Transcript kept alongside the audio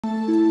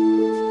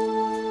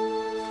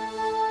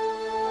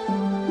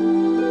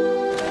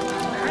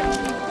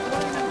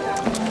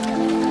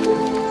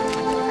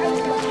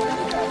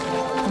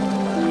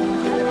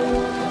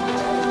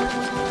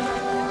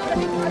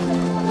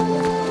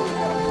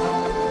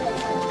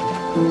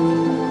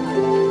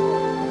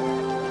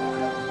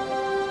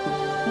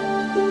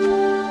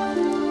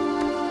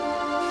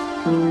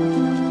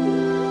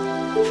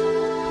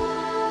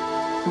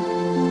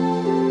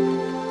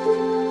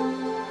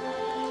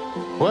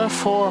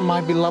Wherefore,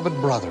 my beloved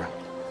brethren,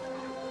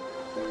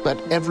 let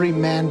every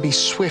man be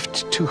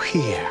swift to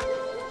hear,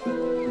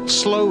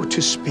 slow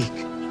to speak,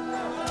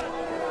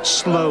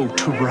 slow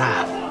to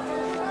wrath.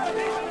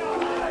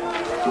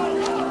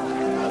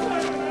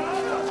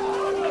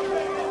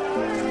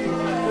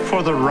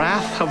 For the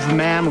wrath of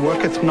man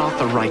worketh not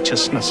the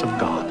righteousness of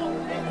God.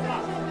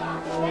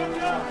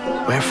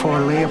 Wherefore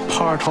lay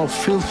apart all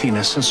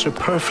filthiness and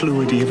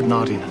superfluity of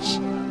naughtiness,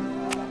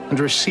 and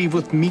receive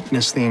with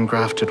meekness the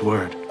engrafted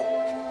word,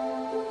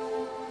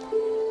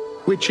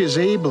 which is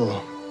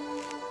able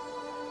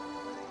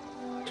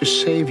to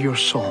save your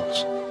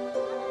souls.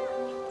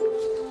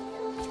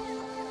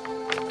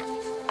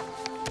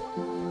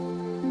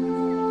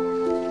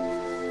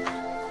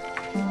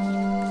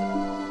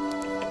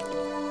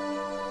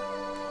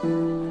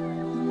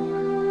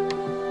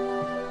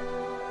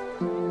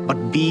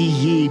 But be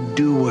ye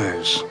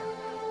doers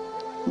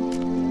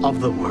of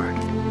the word,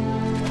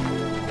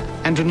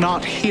 and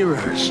not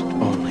hearers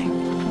only.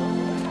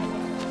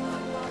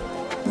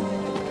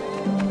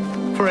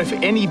 For if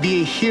any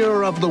be a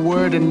hearer of the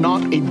word and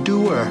not a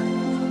doer,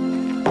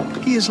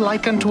 he is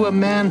like unto a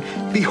man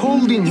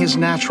beholding his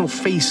natural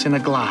face in a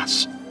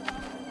glass.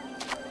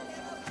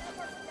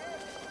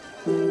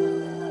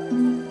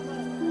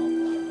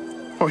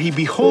 For he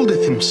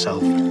beholdeth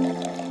himself,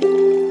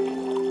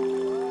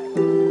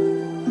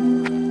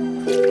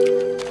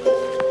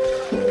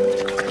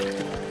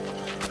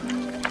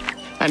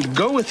 and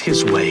goeth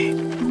his way,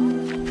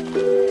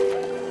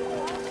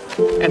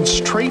 and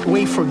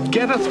straightway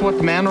forgetteth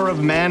what manner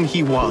of man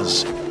he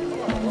was.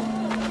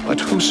 But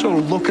whoso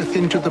looketh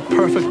into the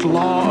perfect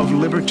law of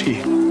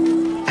liberty,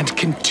 and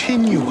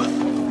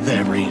continueth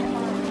therein,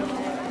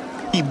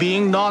 he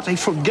being not a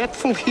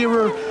forgetful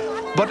hearer,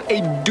 but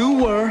a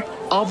doer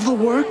of the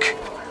work,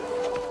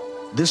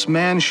 this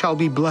man shall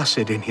be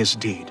blessed in his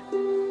deed.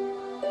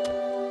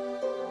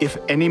 If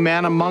any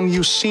man among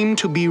you seem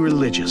to be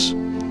religious,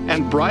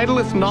 and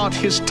bridleth not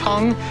his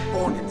tongue,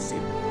 born in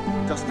sin,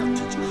 does not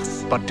teach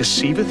us, but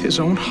deceiveth his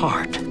own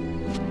heart,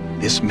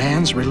 this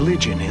man's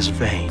religion is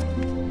vain.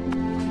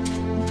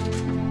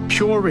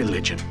 Pure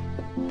religion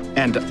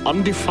and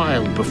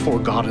undefiled before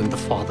God and the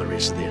Father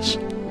is this,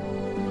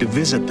 to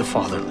visit the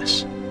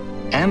fatherless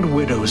and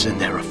widows in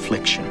their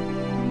affliction,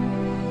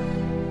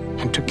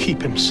 and to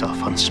keep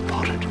himself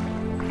unspotted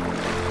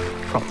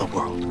from the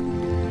world.